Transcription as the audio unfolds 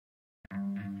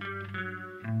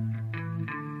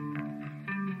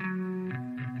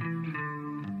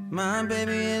My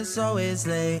baby is always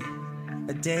late,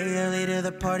 a day early to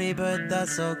the party, but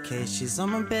that's okay. She's on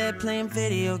my bed playing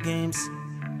video games.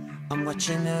 I'm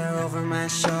watching her over my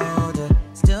shoulder,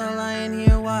 still lying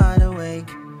here wide awake.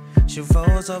 She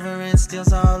rolls over and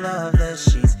steals all of the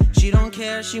sheets. She don't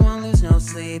care, she won't lose no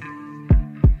sleep.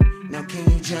 Now can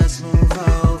you just move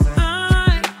over?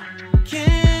 I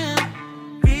can't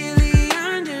really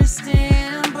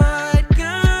understand, but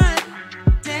god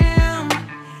damn,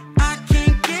 I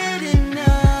can't get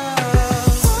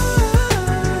enough.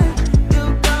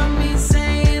 You got me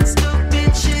saying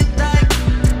stupid shit like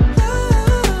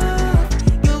love.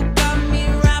 You got me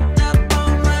wrapped up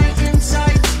on my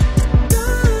insides.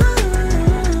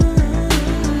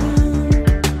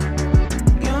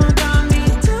 You got me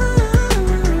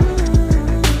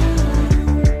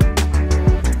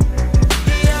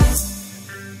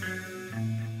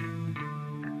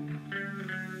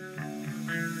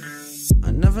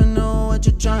I never know what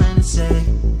you're trying to say,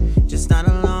 just not